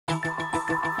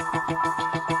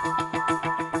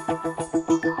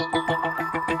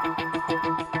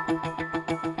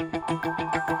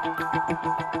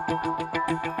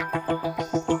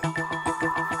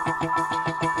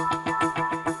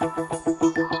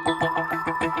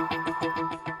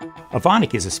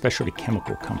Evonik is a specialty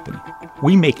chemical company.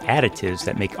 We make additives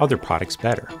that make other products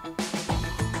better.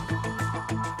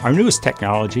 Our newest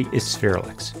technology is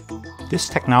SPHERILEX. This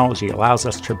technology allows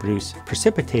us to produce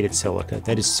precipitated silica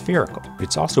that is spherical.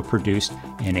 It's also produced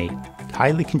in a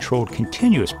highly controlled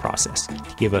continuous process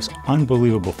to give us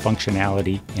unbelievable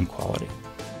functionality and quality.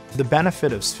 The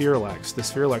benefit of SPHERILEX, the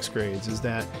SPHERILEX grades, is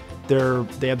that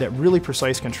they have that really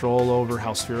precise control over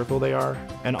how spherical they are,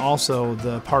 and also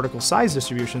the particle size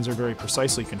distributions are very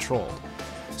precisely controlled.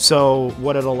 So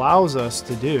what it allows us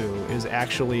to do is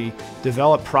actually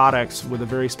develop products with a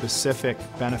very specific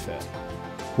benefit.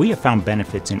 We have found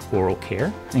benefits in oral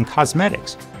care and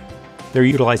cosmetics. They're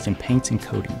utilized in paints and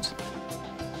coatings.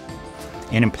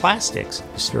 And in plastics,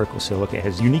 the spherical silica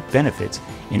has unique benefits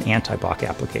in anti-block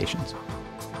applications.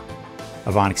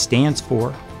 Evonik stands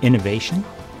for innovation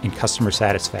and customer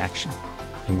satisfaction.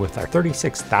 And with our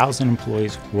 36,000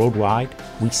 employees worldwide,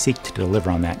 we seek to deliver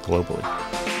on that globally.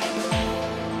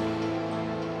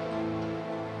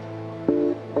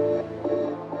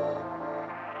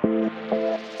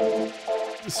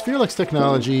 SPHERILEX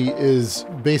technology is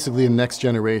basically a next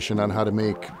generation on how to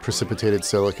make precipitated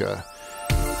silica.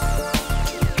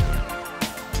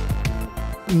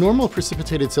 Normal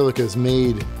precipitated silica is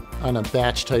made on a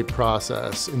batch type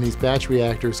process, and these batch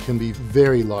reactors can be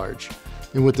very large.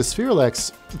 And with the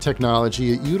SPHERILEX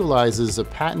technology, it utilizes a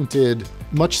patented,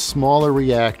 much smaller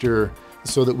reactor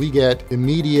so that we get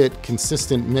immediate,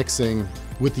 consistent mixing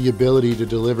with the ability to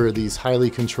deliver these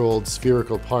highly controlled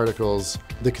spherical particles.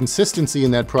 The consistency in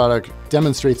that product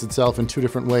demonstrates itself in two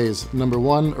different ways. Number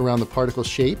one, around the particle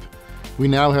shape. We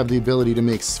now have the ability to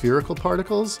make spherical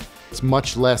particles. It's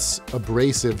much less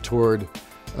abrasive toward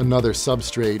another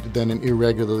substrate than an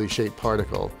irregularly shaped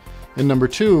particle. And number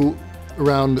two,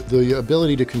 around the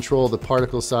ability to control the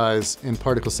particle size and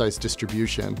particle size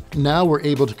distribution. Now we're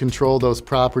able to control those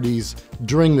properties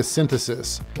during the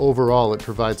synthesis. Overall, it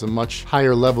provides a much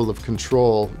higher level of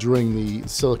control during the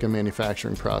silica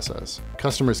manufacturing process.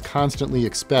 Customers constantly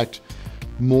expect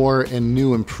more and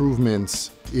new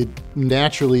improvements. It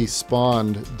naturally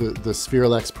spawned the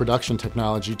SPHERILEX production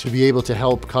technology to be able to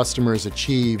help customers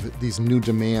achieve these new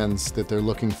demands that they're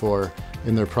looking for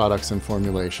in their products and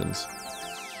formulations.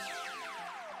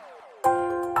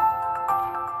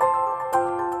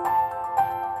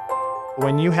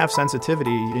 When you have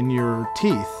sensitivity in your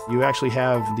teeth, you actually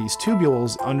have these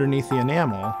tubules underneath the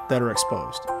enamel that are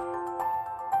exposed.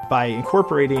 By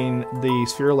incorporating the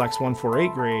SPHERILEX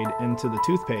 148 grade into the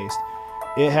toothpaste,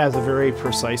 it has a very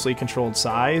precisely controlled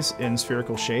size and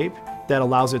spherical shape that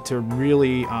allows it to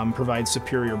really provide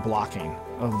superior blocking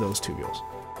of those tubules.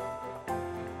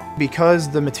 Because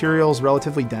the material is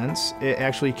relatively dense, it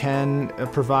actually can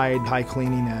provide high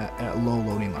cleaning at low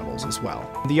loading levels as well.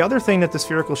 The other thing that the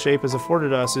spherical shape has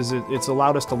afforded us is it's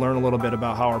allowed us to learn a little bit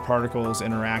about how our particles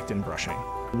interact in brushing.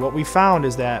 What we found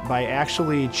is that by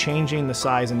actually changing the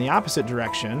size in the opposite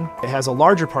direction, it has a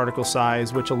larger particle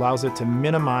size, which allows it to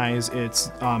minimize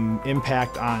its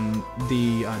impact on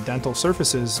the dental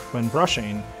surfaces when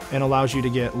brushing, and allows you to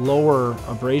get lower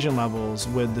abrasion levels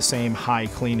with the same high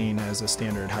cleaning as a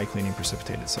standard high cleaning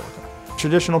precipitated silica.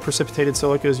 Traditional precipitated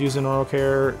silicas used in oral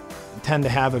care tend to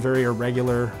have a very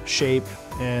irregular shape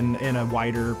and a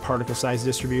wider particle size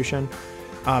distribution.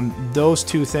 Those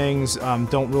two things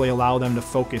don't really allow them to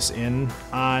focus in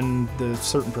on the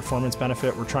certain performance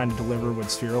benefit we're trying to deliver with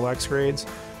SPHERILEX grades.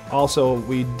 Also,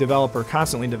 we are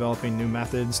constantly developing new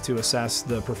methods to assess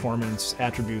the performance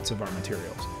attributes of our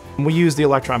materials. We use the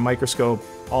electron microscope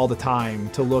all the time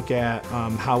to look at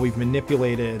how we've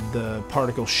manipulated the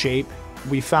particle shape.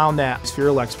 We found that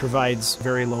SPHERILEX provides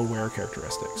very low wear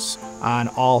characteristics on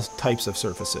all types of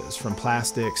surfaces, from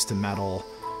plastics to metal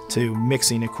to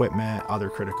mixing equipment, other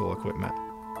critical equipment.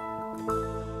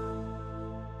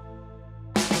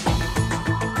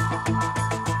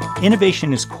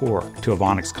 Innovation is core to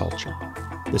Evonik's culture.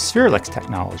 The SPHERILEX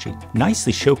technology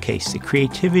nicely showcased the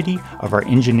creativity of our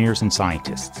engineers and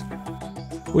scientists.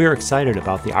 We are excited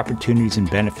about the opportunities and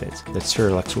benefits that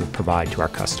SPHERILEX will provide to our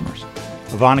customers.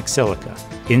 Evonik Silica,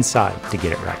 inside to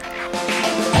get it right.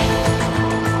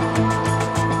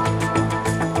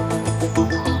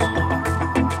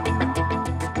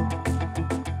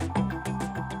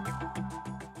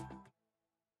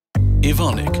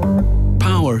 Evonik,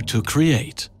 power to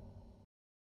create.